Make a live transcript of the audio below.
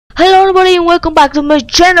Hello everybody and welcome back to my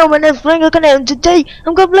channel. My name is Frank and today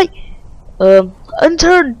I'm gonna play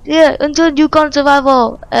Unturned Yukon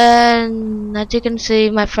Survival, and as you can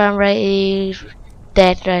see my frame rate is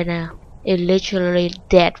dead right now. It's literally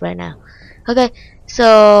dead right now. Okay,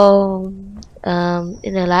 so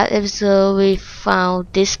in the last episode we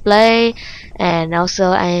found display, and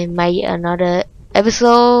also I made another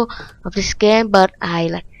episode of this game, but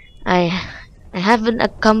I haven't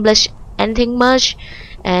accomplished anything much,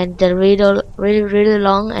 and the video really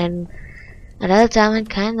long, and at that time I'm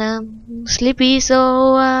kinda sleepy,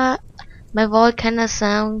 so my voice kinda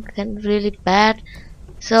sound really bad,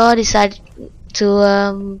 so I decided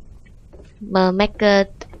to make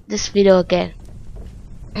this video again.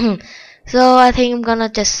 So I think I'm gonna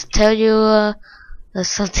just tell you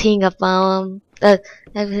something about I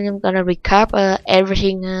think I'm gonna recap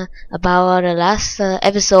everything about the last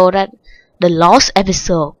episode, that the lost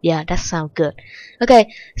episode. Yeah, that sounds good.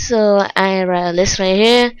 Okay, so I write a list right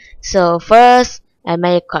here. So first I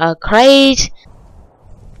make a crate.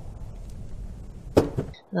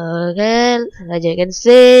 Okay, as you can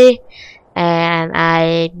see, and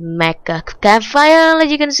I make a campfire. As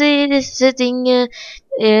you can see, it is sitting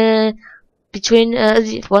between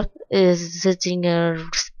what is sitting a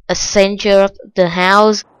center of the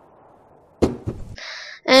house,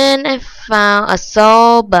 and I found a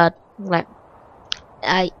soul, but like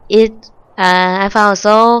I found a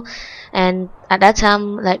soul, and at that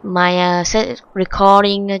time like my set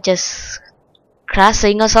recording just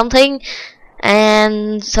crashing or something,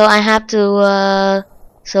 and so I have to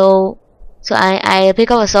so I pick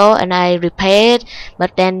up a soul and I repair it,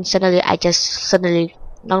 but then suddenly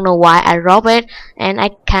don't know why I drop it and I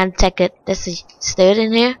can't take it. Does it still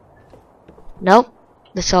in here? Nope,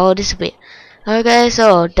 the soul disappeared. Okay,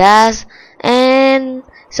 so that's and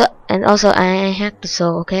also I hacked the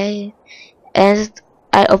soul. Okay, and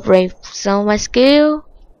I upgrade some of my skill.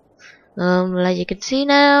 Like you can see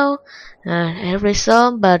now, every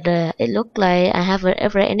some, but it looked like I haven't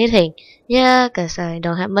ever anything. Yeah, cause I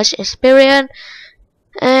don't have much experience,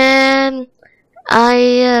 and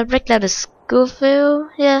I break down the school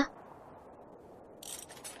field. Yeah,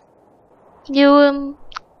 you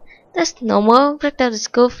that's normal. Break down the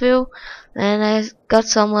school field, and I got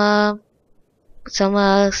some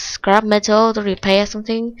scrap metal to repair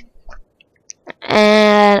something.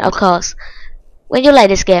 And of course, when you like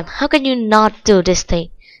this game, how can you not do this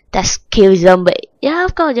thing? That's kill zombie. Yeah,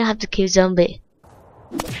 of course you have to kill zombie.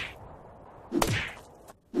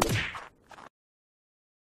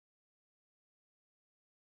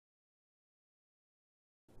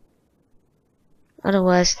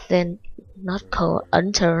 Otherwise, then not called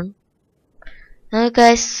Unturned.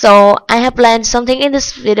 Okay, so I have planned something in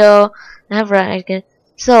this video. I have right.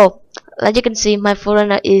 So, as you can see, my full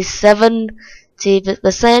is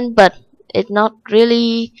 70%, but it's not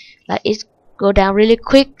really like it go down really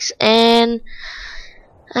quick, and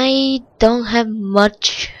I don't have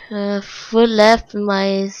much food left in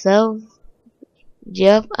myself.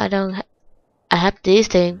 Yep, I don't. I have this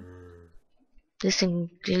thing. This thing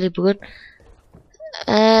really good,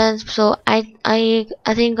 and so I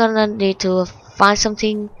think gonna need to find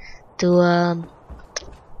something to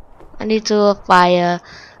I need to find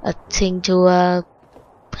a thing to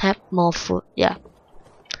have more food. Yeah.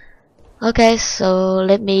 Okay, so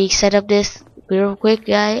let me set up this real quick,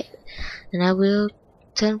 guys, and I will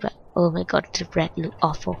turn back. Oh my god, the bread look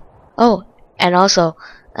awful. Oh, and also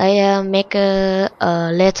I make a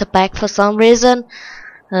letter pack for some reason.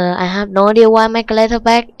 I have no idea why I make a letter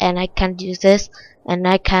pack, and I can't use this, and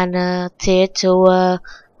I can tear it to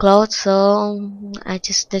clothes. So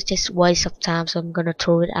that's just waste of time. So I'm gonna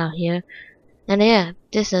throw it out here. And yeah,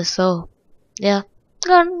 this is so yeah.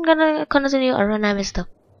 I'm gonna continue around and stuff.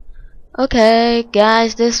 Okay,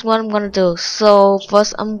 guys, this is what I'm gonna do. So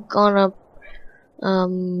first, I'm gonna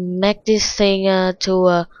make this thing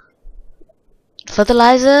to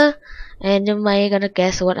fertilizer, and you may gonna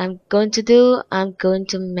guess what I'm going to do. I'm going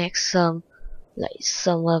to make some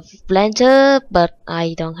blender, but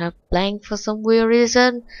I don't have blank for some weird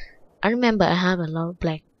reason. I remember I have a lot of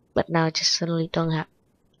blank, but now I just suddenly don't have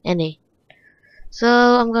any. So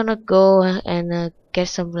I'm gonna go and get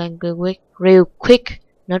some blank real quick,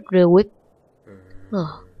 not real quick.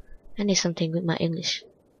 Oh, I need something with my English.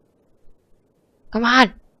 Come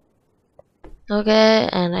on. Okay,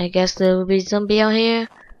 and I guess there will be zombie out here.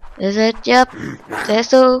 Is it? Yep. There's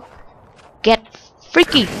so. Get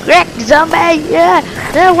freaky, wreck zombie. Yeah.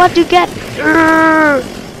 Now what you get?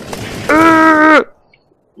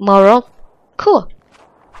 Moral. Cool.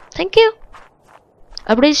 Thank you.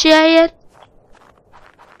 Appreciate it.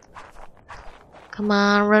 Come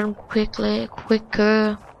on, run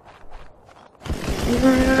quicker. Okay.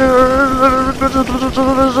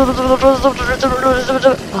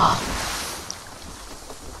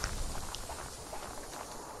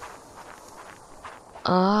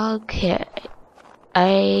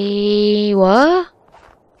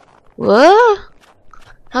 What?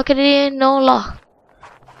 How can there no lock?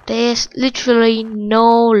 There's literally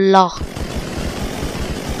no lock.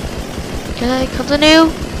 Okay, continue.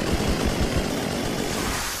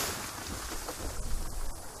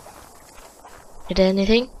 Is there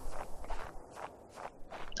anything?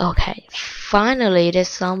 Okay, finally there's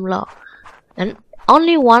some lock. And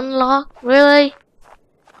only one lock? Really?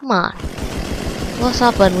 Come on. What's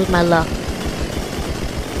happened with my luck?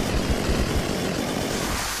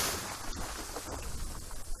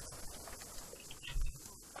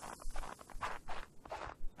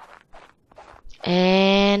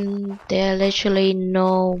 And there are literally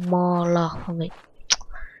no more lock for me.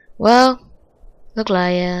 Well, look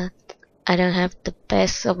like I don't have the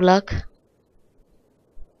best of luck.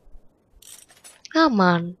 Come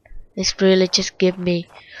on, this really just give me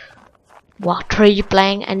what, 3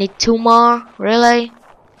 blank? I need 2 more, really?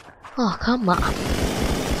 Oh, come on.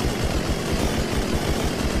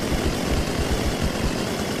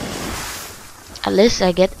 At least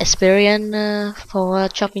I get experience for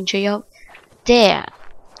chopping tree up. There,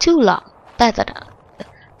 2 lock, better than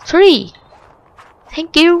 3.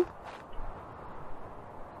 Thank you.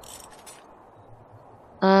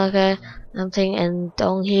 Okay, I'm thinking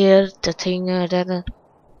down here the thing that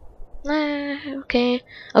okay,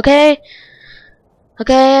 I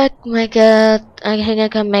think I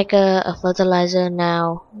can make a fertilizer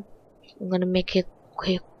now. I'm gonna make it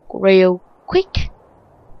quick, real quick.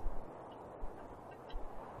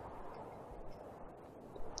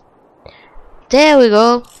 There we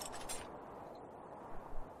go.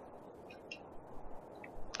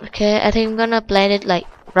 Okay, I think I'm gonna plant it like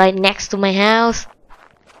right next to my house.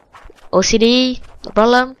 OCD, no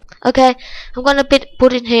problem. Okay, I'm gonna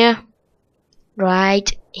put it here.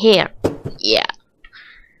 Right here. Yeah.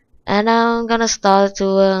 And I'm gonna start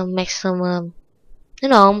to make some,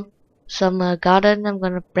 some garden. I'm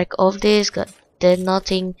gonna break off this, cause there's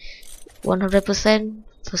nothing 100%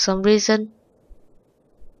 for some reason.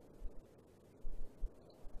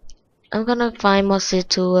 I'm gonna find more seed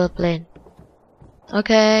to plant.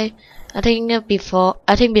 Okay, I think before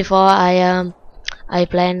I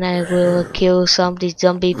plan I will kill some of these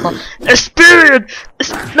zombie for experience.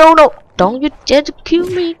 No, don't you dare to kill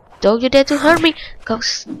me! Don't you dare to hurt me! Go,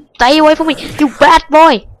 stay away from me, you bad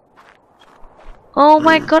boy! Oh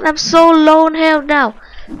my god, I'm so low in health now.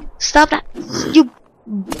 Stop that, you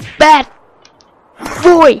bad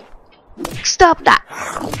boy! Stop that!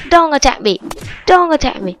 Don't attack me! Don't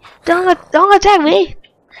attack me! Don't attack me!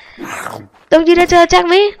 Don't you dare to attack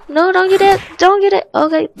me! No, don't you dare! Don't you dare!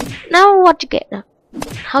 Okay, now what you get now?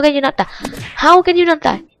 How can you not die? How can you not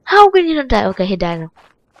die? How can you not die? Okay, he died now.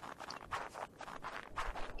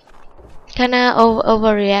 Kinda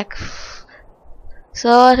overreact. So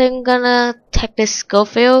I think I'm gonna take this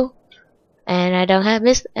Schofield, and I don't have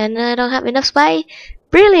this, and I don't have enough space.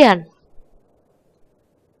 Brilliant.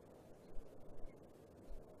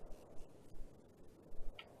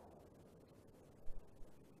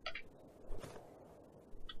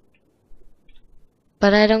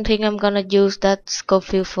 But I don't think I'm gonna use that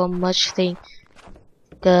Schofield for much thing,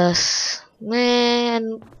 cause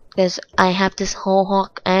I have this whole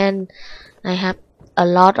hawk and I have a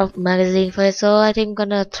lot of magazine for it, so I think I'm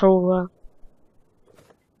gonna throw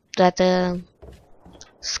that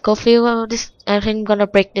Schofield. I think I'm gonna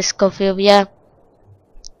break this Schofield. Yeah,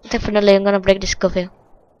 definitely I'm gonna break this Schofield,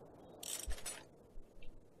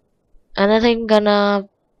 and I think I'm gonna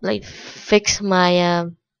like fix my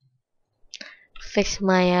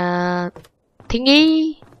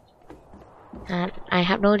thingy. And I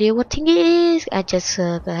have no idea what thingy is. I just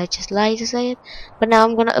like to say it. But now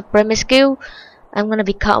I'm gonna upgrade my skill. I'm gonna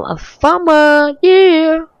become a farmer.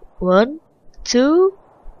 Yeah. 1, 2.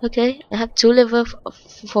 Okay, I have 2 levels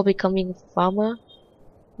for becoming a farmer.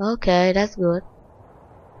 Okay, that's good.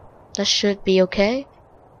 That should be okay.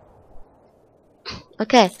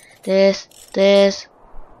 Okay, this.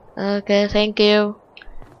 Okay, thank you.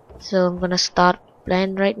 So I'm gonna start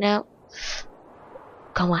playing right now.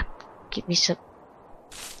 Come on, give me some.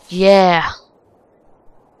 Yeah.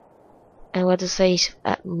 And what to say is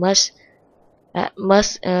much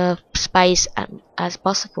space as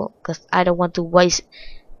possible, because I don't want to waste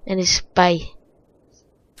any space.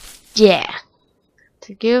 Yeah.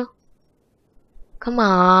 Thank you. Come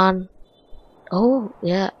on. Oh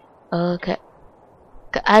yeah. Okay.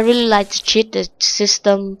 I really like to cheat the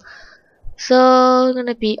system. So it's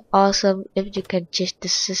gonna be awesome if you can cheat the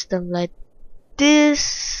system like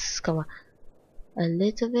this. Come on, a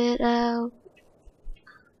little bit out.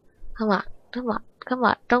 Come on, come on, come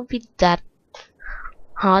on. Don't be that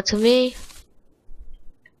hard to me.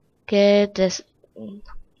 Okay, there's.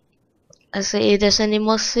 I see if there's any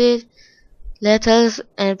more seed, lettuce,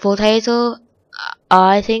 and potato.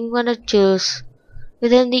 I think I'm gonna choose. We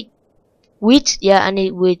don't need wheat. Yeah, I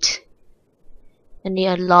need wheat. I need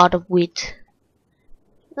a lot of wheat.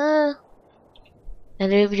 And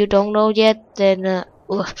if you don't know yet, then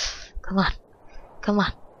come on, come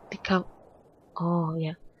on, become. Oh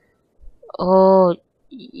yeah. Oh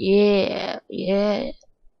yeah, yeah.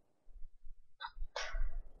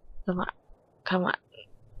 Come on, come on.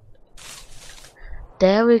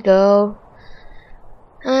 There we go.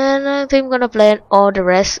 And I think I'm gonna plant all the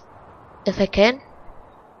rest if I can.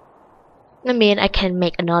 I mean, I can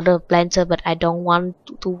make another planter, but I don't want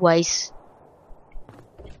to waste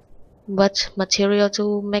much material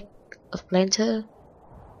to make a planter.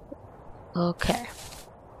 Okay.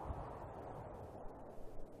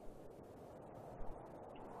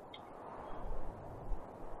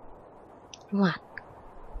 Come on.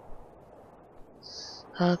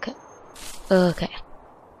 Okay. Okay.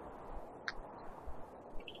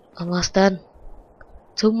 Almost done.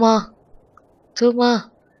 Two more. Two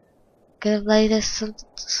more. Can play this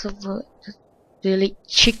some really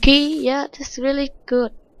cheeky. Yeah, that's really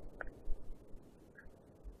good.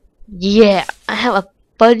 Yeah, I have a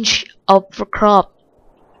bunch of crop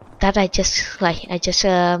that I just like. I just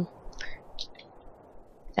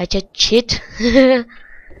cheat.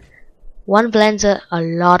 One planter, a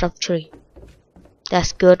lot of tree.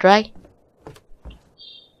 That's good, right?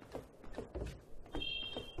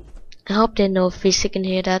 I hope they know physics in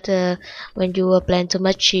here that when you plant too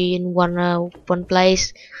much tree in one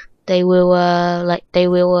place, they will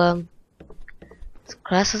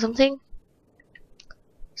crash or something.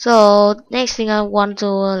 So next thing I want to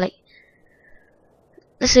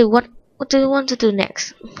let's see what do you want to do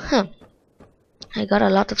next? I got a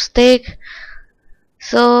lot of steak.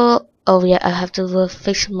 So oh yeah, I have to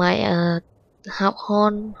fix my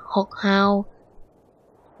hog house,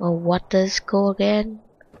 or what does it call again?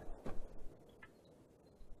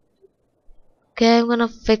 Okay, I'm gonna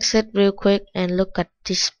fix it real quick and look at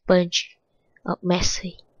this bunch of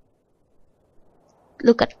messy.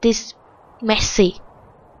 Look at this messy.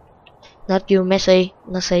 Not you, messy.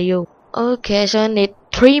 Not say you. Okay, so I need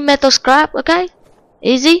 3 metal scrap. Okay,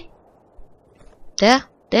 easy. There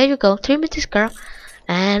you go. 3 metal scrap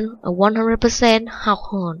and a 100% hog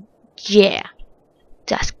horn. Yeah,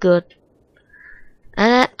 that's good.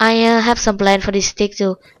 And I have some plan for this stick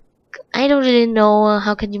too. I don't really know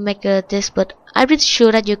how can you make this, but I'm pretty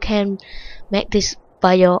sure that you can make this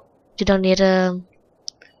by your. You don't need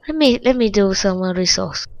let me do some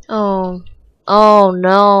resource. Oh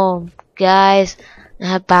no, guys, I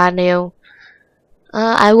have bad news.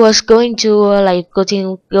 I was going to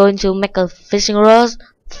going to make a fishing rod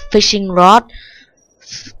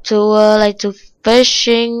to to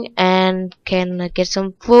fishing and can get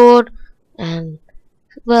some food and.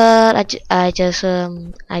 But I just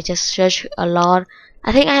searched a lot.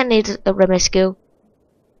 I think I need to upgrade my skill.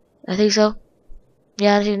 I think so.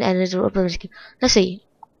 Yeah, I think I need to upgrade my skill. Let's see.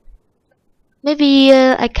 Maybe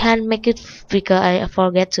I can make it bigger. I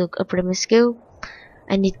forget to upgrade my skill.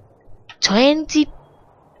 I need 20.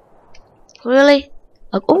 Really?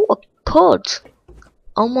 Oh, a code.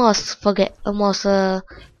 Almost forget. Almost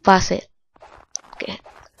pass it. Okay.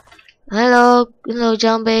 Hello,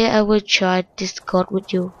 zombie. I will try this code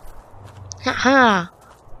with you. Haha.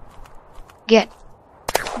 Get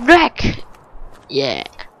wreck. Yeah.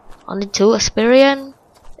 Only 2 experience.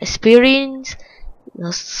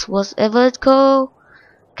 That's whatever it's called.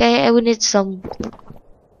 Okay, I will need some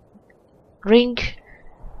drink,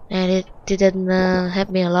 and it didn't help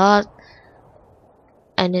me a lot.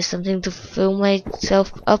 I need something to fill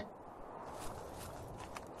myself up.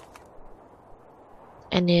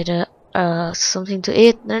 I need something to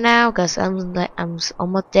eat now, cause I'm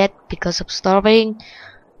almost dead because of starving.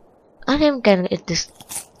 I am gonna eat this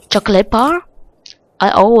chocolate bar. I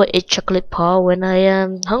always eat chocolate bar when I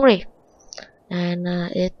am hungry, and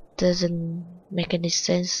it doesn't make any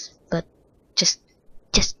sense. But just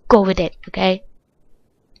go with it, okay?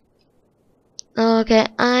 Okay,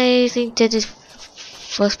 I think that is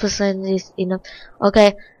first percent is enough.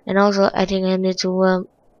 Okay, and also I think I need to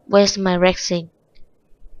where's my rexing?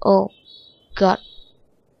 Oh God,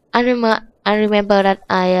 I remember that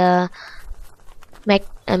I make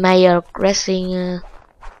my racing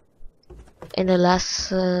in the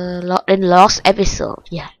last episode.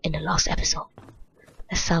 Yeah, in the last episode.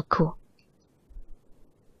 That's so cool.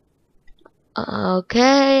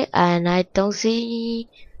 Okay, and I don't see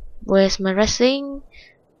where's my resting.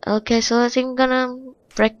 Okay, so I think I'm gonna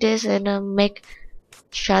practice and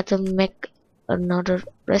try to make another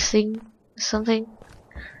resting something.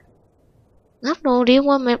 I have no idea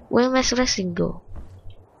where my resting go.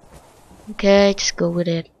 Okay, just go with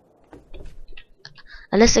it.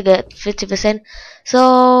 Unless I get 50%.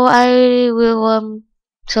 So I will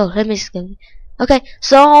so let me see. Okay,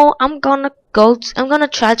 so I'm gonna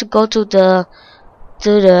try to go to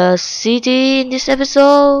the city in this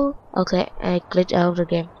episode. Okay, I glitched out of the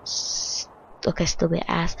game. Okay, stupid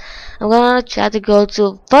ass. I'm gonna try to go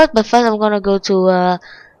to first I'm gonna go to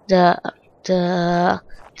the the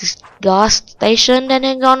this gas station, then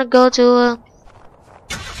I'm gonna go to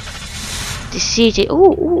the city.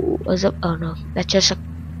 Ooh, what's up? Oh no, that's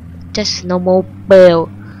just normal bill.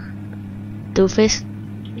 Doofus.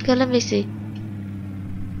 Okay, let me see.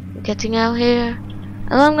 Getting out here.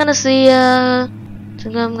 Oh, I'm gonna see. So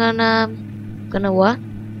I'm gonna what?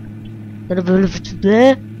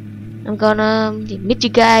 I'm gonna meet you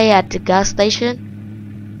guy at the gas station,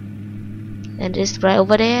 and it's right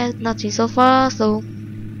over there. Nothing so far. So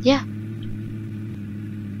yeah.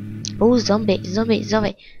 Oh, zombie.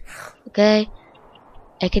 Okay,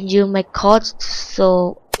 I can use my cards,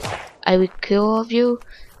 so I will kill all of you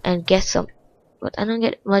and get some, but I don't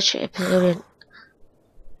get much experience.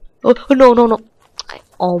 Oh no! I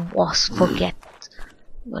almost forget.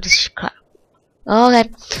 What is crap? Okay,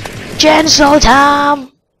 chainsaw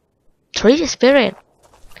time. 3 experience.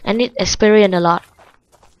 I need experience a lot.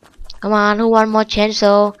 Come on, who want more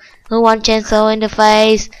chainsaw? Who want chainsaw in the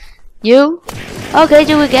face? You? Okay,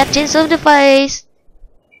 you will get chainsaw in the face.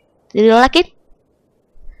 Did you like it?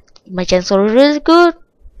 My chainsaw is really good.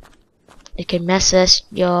 It can massage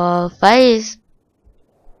your face.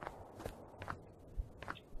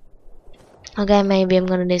 Okay, maybe I'm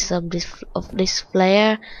gonna need some of this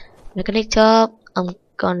flare. Mechanic top. I'm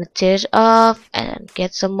gonna tear it off and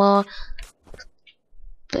get some more.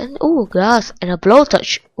 Ooh, glass and a blow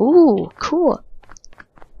touch. Ooh, cool.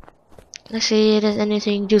 Let's see if there's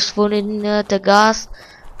anything useful in the gas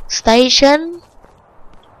station.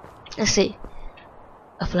 Let's see.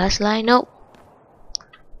 A flashlight? No.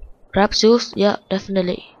 Grab juice? Yeah,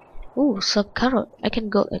 definitely. Ooh, some carrot. I can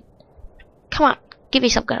go. Come on, give me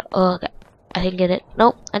some carrot. Oh, okay. I didn't get it.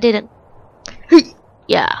 Nope, I didn't.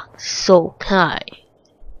 Yeah, so high.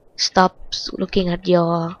 Stop looking at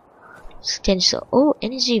your stencil. Oh,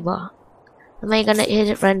 energy bar. Am I gonna hit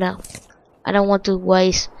it right now? I don't want to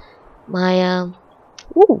waste my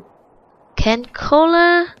ooh, can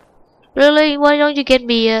cola. Really? Why don't you get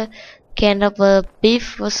me a can of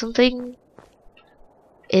beef or something?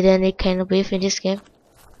 Is there any kind of beef in this game?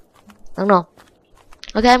 I don't know.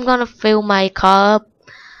 Okay, I'm gonna fill my car up.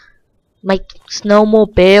 My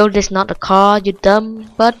snowmobile is not a car, you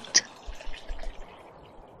dumb butt.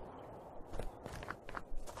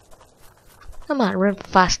 Come on, run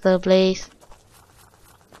faster, please.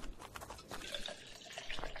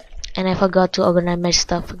 And I forgot to organize my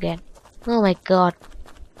stuff again. Oh my god.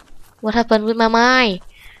 What happened with my mind?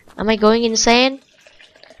 Am I going insane?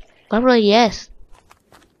 Probably yes.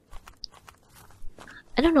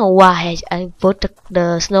 I don't know why I put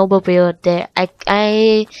the snowmobile there.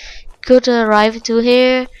 I could arrive to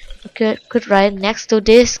here. Could ride next to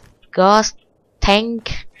this gas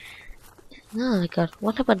tank. Oh my god,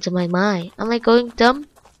 what happened to my mind? Am I going dumb?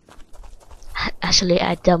 Actually,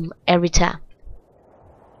 I dumb every time.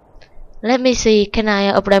 Let me see, can I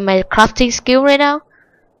upgrade my crafting skill right now?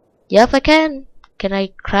 Yep, I can. Can I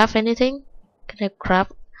craft anything? Can I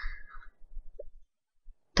craft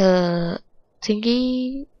the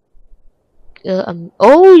thingy?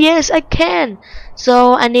 Oh yes, I can.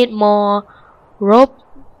 So I need more rope.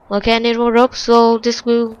 Okay, I need more rope. So this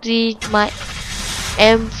will be my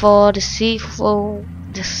aim for the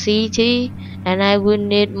city, and I will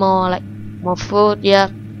need more more food. Yeah,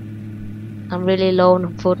 I'm really low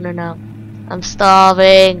on food right now. I'm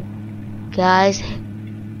starving, guys.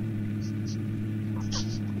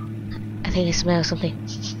 I think I smell something.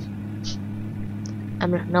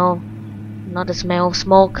 No, not the smell of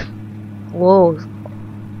smoke. Whoa,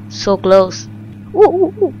 so close.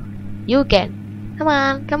 Ooh. You can.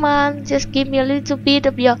 Come on, just give me a little bit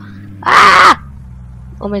of your. Ah!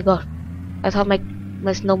 Oh my god, I thought my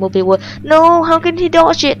snowmobile would. No, how can he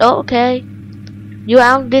dodge it? Oh, okay. You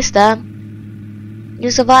out this time.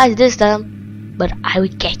 You survived this time. But I will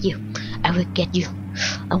get you. I will get you.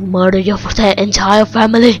 I will murder your entire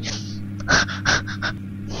family.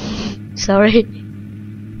 Sorry.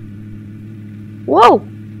 Whoa!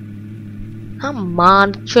 Come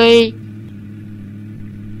on, tree.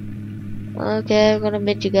 Okay, I'm gonna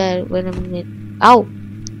meet you guys. Wait a minute. Ow!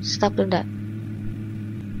 Stop doing that.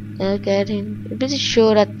 Okay, I'm pretty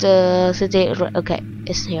sure that the city. Okay,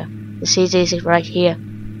 it's here. The city is right here.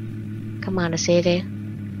 Come on, the city.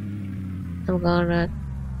 I'm gonna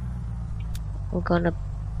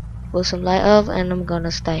put some light up, and I'm gonna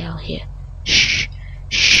stay out here. Shh,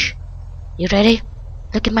 shh. You ready?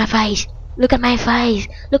 Look at my face. Look at my face.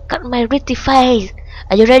 Look at my pretty face.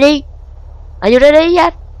 Are you ready? Are you ready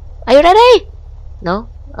yet? Are you ready? No?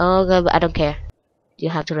 Okay, but I don't care. You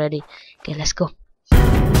have to ready. Okay, let's go.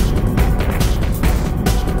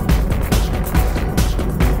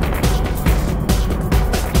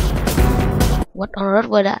 What on earth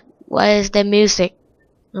was that? Why is there music?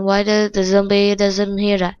 And why the zombie doesn't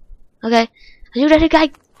hear that? Okay. Are you ready,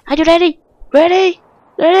 guys? Are you ready? Ready?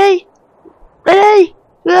 Ready? Ready?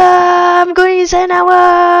 I'm going inside now.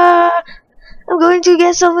 I'm going to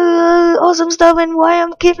get some awesome stuff, and why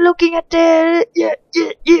I'm keep looking at the yeah.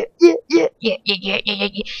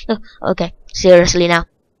 Okay, seriously now.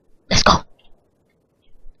 Let's go.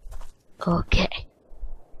 Okay.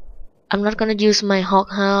 I'm not gonna use my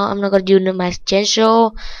hawk hound. I'm not gonna use my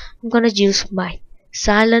chainsaw. I'm gonna use my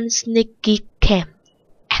silent sneaky cam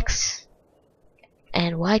axe.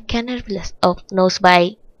 And why can't I less? Oh, no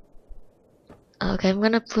spy. Okay, I'm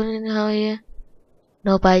gonna put it out here.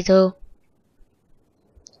 No spy though.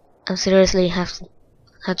 I seriously have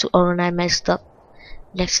to organize my stuff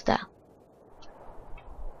next time.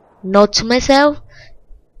 Note to myself: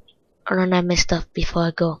 organize my stuff before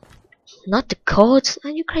I go. Not the codes.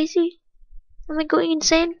 Are you crazy? Am I going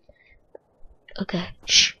insane? Okay,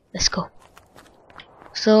 shh, let's go.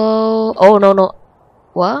 So, oh no.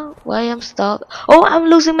 What? Why I'm stuck? Oh, I'm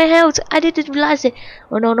losing my health. I didn't realize it.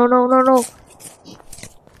 Oh no.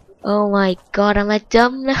 Oh my god, am I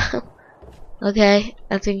dumb now? Okay,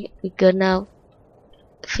 I think we're good now.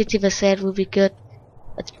 50% will be good.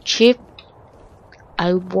 A chip.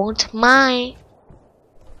 I want mine.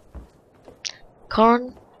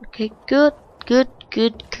 Corn. Okay, good,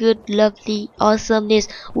 lovely, awesomeness.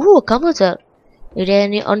 Ooh, a computer. Is there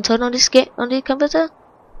any unturned on this game, on the computer?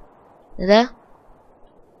 Is there?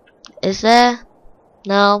 Is there?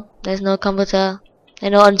 No, there's no computer.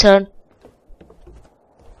 There's no unturned.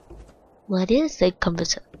 What is a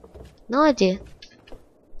computer? No idea.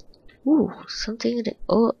 Ooh, something that.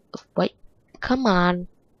 Oh, wait. Come on.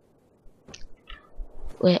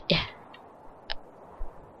 Wait, yeah.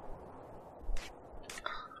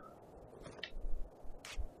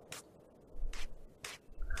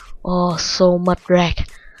 Oh, so much wreck.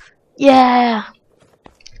 Yeah.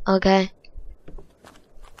 Okay.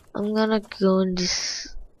 I'm gonna go in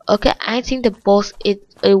this. Okay, I think the boss is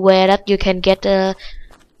aware that you can get a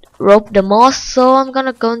rope the most, so I'm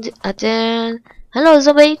gonna go in hello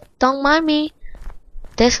zombie, don't mind me.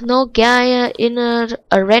 There's no guy in a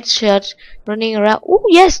red shirt running around. Oh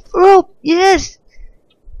yes, rope, yes.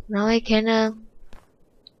 Now I can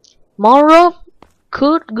more rope.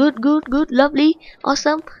 Good, lovely,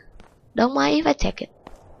 awesome. Don't mind if I take it.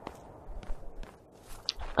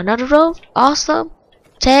 Another rope, awesome.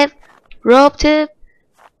 Tip, rope tip.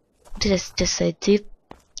 Just say tip.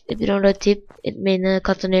 If you don't know tip, it means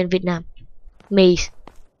continent Vietnam. Me.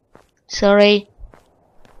 Sorry.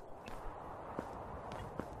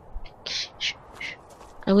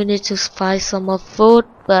 I will need to find some more food,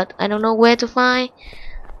 but I don't know where to find.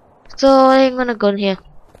 So I'm gonna go in here.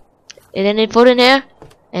 Is there any food in here?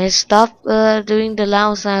 And stop doing the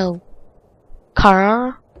loud sound.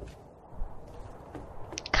 Car,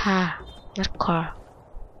 not car.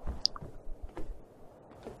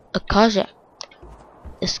 A carjack.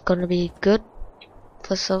 It's gonna be good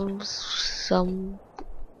for some.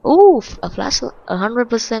 Ooh, a flashlight,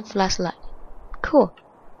 100% flashlight. Cool.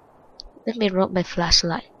 Let me rub my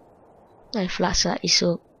flashlight. My flashlight is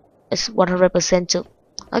 100% too.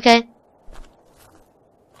 Okay.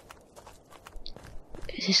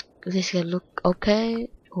 This will look okay.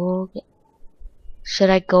 Okay.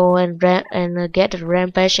 Should I go and get a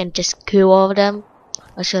rampage and just kill all of them,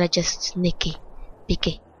 or should I just sneaky,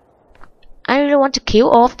 picky? I really want to kill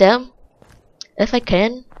all of them. If I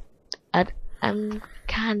can, I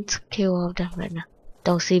can't kill all of them right now.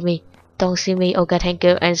 Don't see me. Okay, thank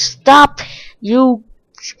you. And stop, you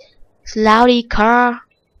loudy car.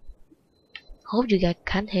 Hope you guys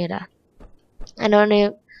can't hear that. I don't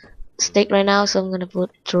need stick right now, so I'm gonna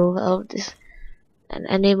put through all this. And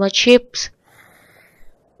I need more chips.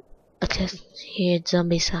 I just hear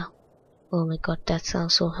zombie sound. Oh my god, that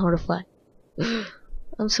sounds so horrifying.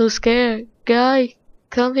 I'm so scared. Guy,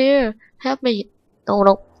 come here. Help me.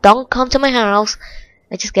 No, don't come to my house.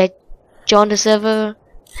 I just get join the server.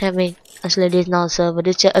 Help me. Actually, this is not a server.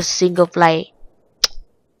 This is just a single player.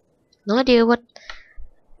 No idea what.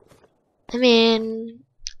 I mean,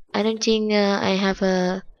 I don't think I have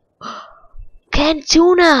a canned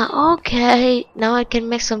tuna. Okay, now I can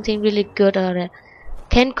make something really good out of it.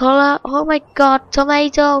 Canned cola. Oh my god,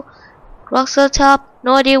 tomato, lobster top.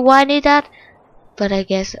 No idea why I need that, but I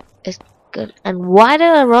guess it's good. And why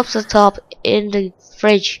there are lobster top in the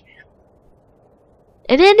fridge?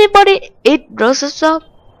 Did anybody eat roasted stuff?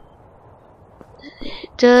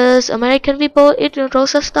 Does American people eat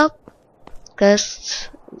roasted stuff? Cause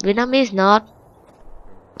Vietnamese not.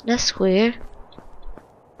 That's weird.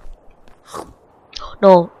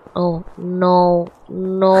 No, no, no,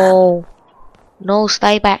 no, no,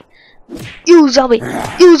 stay back. You zombie!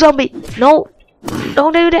 You zombie! No!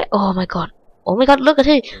 Don't do that! Oh my god. Oh my god, look at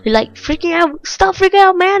him. He's like freaking out. Stop freaking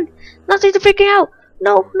out, man! Nothing to freaking out!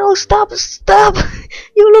 No, no, stop! Stop!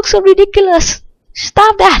 You look so ridiculous!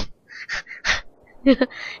 Stop that! You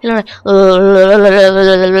know, like,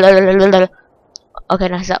 okay,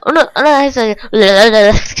 nice. Oh no,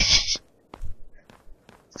 no,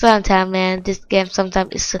 sometimes, man, this game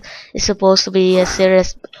sometimes is supposed to be a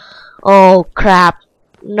serious. Oh crap!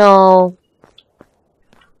 No,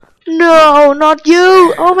 no, not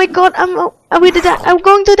you! Oh my god, I'm going to die. I'm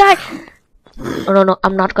going to die. Oh no, no,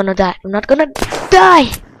 I'm not gonna die. I'm not gonna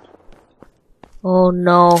die. Oh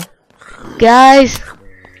no, guys,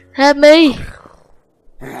 help me!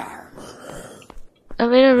 I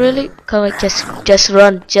mean, really? Come on, just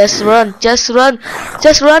run, just run, just run,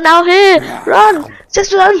 just run out here, run,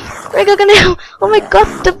 just run. We're gonna help. Oh my god,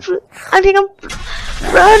 I think I'm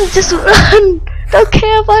run, just run. Don't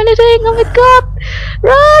care about anything. Oh my god,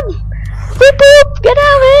 run, boop boop, get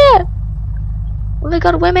out here. Oh my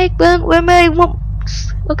god, where my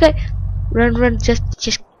okay, run, just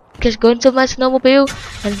go into my snowmobile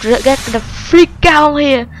and get the freak out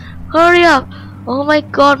here. Hurry up. Oh my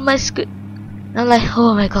god, my I'm like,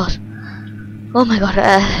 oh my god,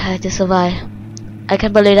 I just survived. I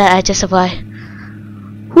can't believe that I just survived.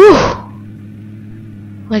 Whew. Oh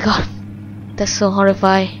my god, that's so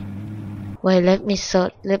horrifying. Wait, let me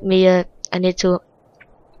I need to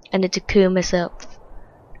kill myself.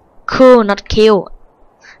 Cool, not kill.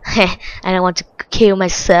 I don't want to kill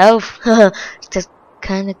myself. That's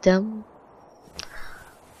kind of dumb.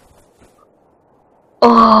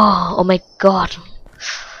 Oh my god.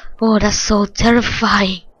 Oh, that's so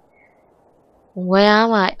terrifying. Where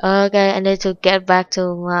am I? Okay, I need to get back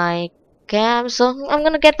to my camp. So I'm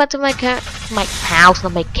gonna get back to my house,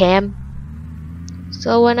 not my camp.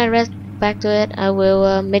 So when I rest back to it, I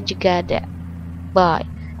will meet you guys there. Bye.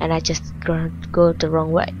 And I just go the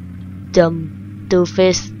wrong way. Dumb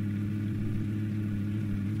doofus.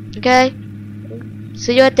 Okay.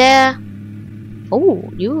 See you there. Oh,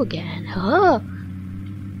 you again. Huh?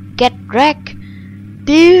 Get wrecked.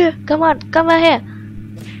 Dear, come on here.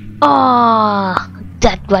 Oh,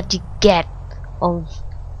 that's what you get. Oh,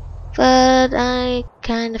 but I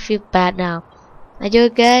kind of feel bad now. Are you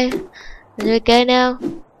okay? Are you okay now?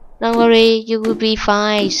 Don't worry, you will be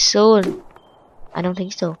fine soon. I don't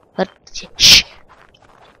think so, but shh.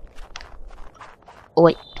 Oh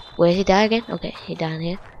wait, where he died again? Okay, he down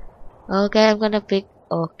here. Okay, I'm gonna pick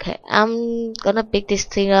this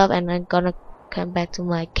thing up and I'm gonna come back to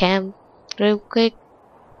my camp real quick.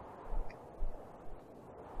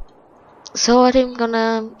 So I think I'm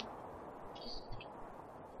gonna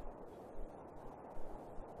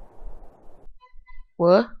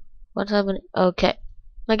what's happening? Okay,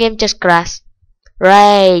 my game just crashed.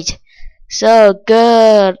 Right, so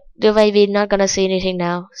good. You maybe not gonna see anything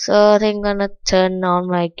now. So I think I'm gonna turn on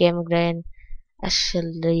my game again.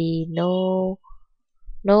 Actually, no,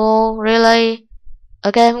 really.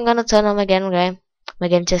 Okay, I'm gonna turn on my game again. My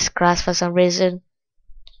game just crashed for some reason.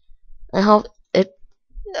 I hope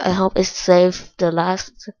it saved the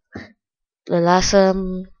last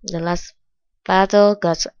battle,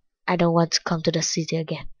 cause I don't want to come to the city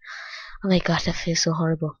again. Oh my god, that feels so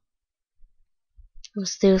horrible. I'm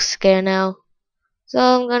still scared now. So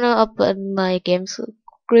I'm gonna open my game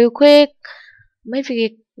real quick.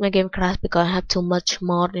 Maybe my game crashed because I have too much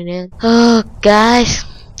mod in it. Oh guys,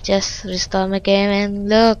 just restart my game and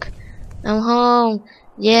look, I'm home.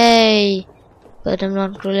 Yay! But I'm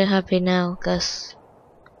not really happy now, cause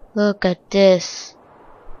look at this.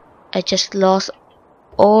 I just lost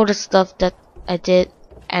all the stuff that I did,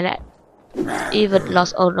 and I even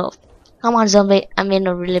lost. Oh no! Come on, zombie! I'm in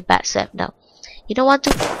a really bad set now. You don't want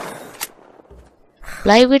to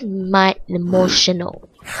play with my emotional.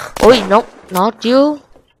 Oh no, not you!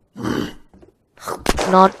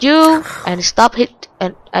 Not you! And stop it!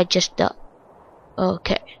 And I just died.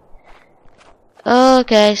 Okay.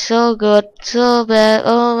 Okay, so good, so bad.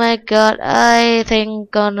 Oh my god, I think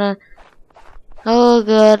gonna. Oh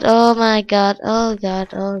god, oh my god, oh god,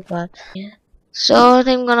 oh god. Yeah. So I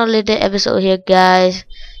think I'm gonna leave the episode here, guys.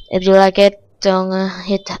 If you like it, don't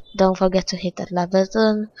forget to hit that like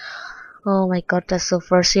button. Oh my god, that's so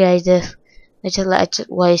frustrating. I just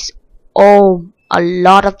waste a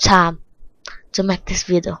lot of time to make this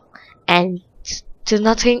video, and to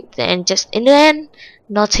nothing, and just in the end,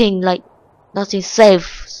 nothing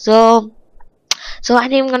safe. So I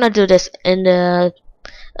think I'm gonna do this in the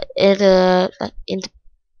like in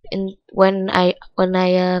when I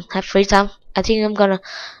have free time. I think I'm gonna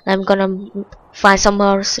find some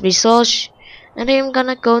more resource, and then I'm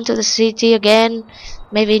gonna go into the city again.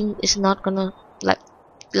 Maybe it's not gonna like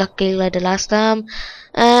lucky like the last time,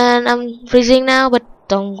 and I'm freezing now, but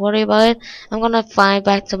don't worry about it. I'm gonna find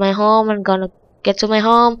back to my home. I'm gonna get to my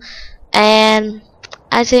home, and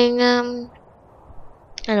I think I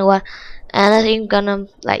know what, and I think I'm gonna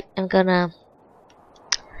I'm gonna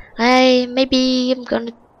maybe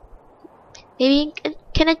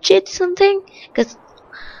can I cheat something? Cause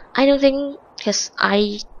I don't think, cause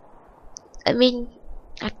I mean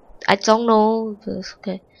I I don't know.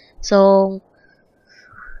 Okay, so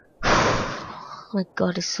oh my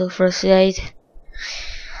god, it's so frustrating.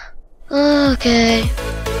 Okay,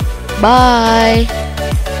 bye.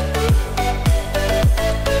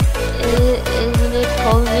 Isn't it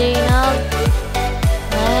cozy enough?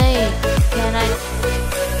 Hey, can I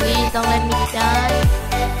please don't let me die?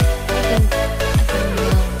 I can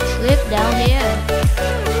sleep down here.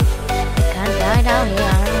 I can't die down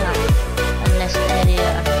here, I don't know. Unless the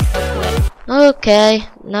okay,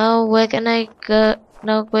 now where can I go?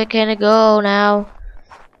 Now where can I go now?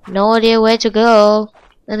 No idea where to go.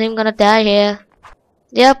 I think I'm gonna die here.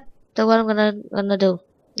 Yep, that's what I'm gonna do.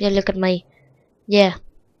 Yeah, look at me. Yeah,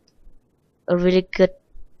 a really good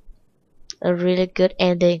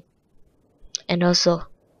ending. And also,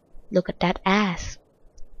 look at that ass.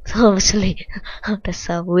 Obviously, that's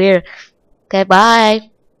so weird. Okay, bye.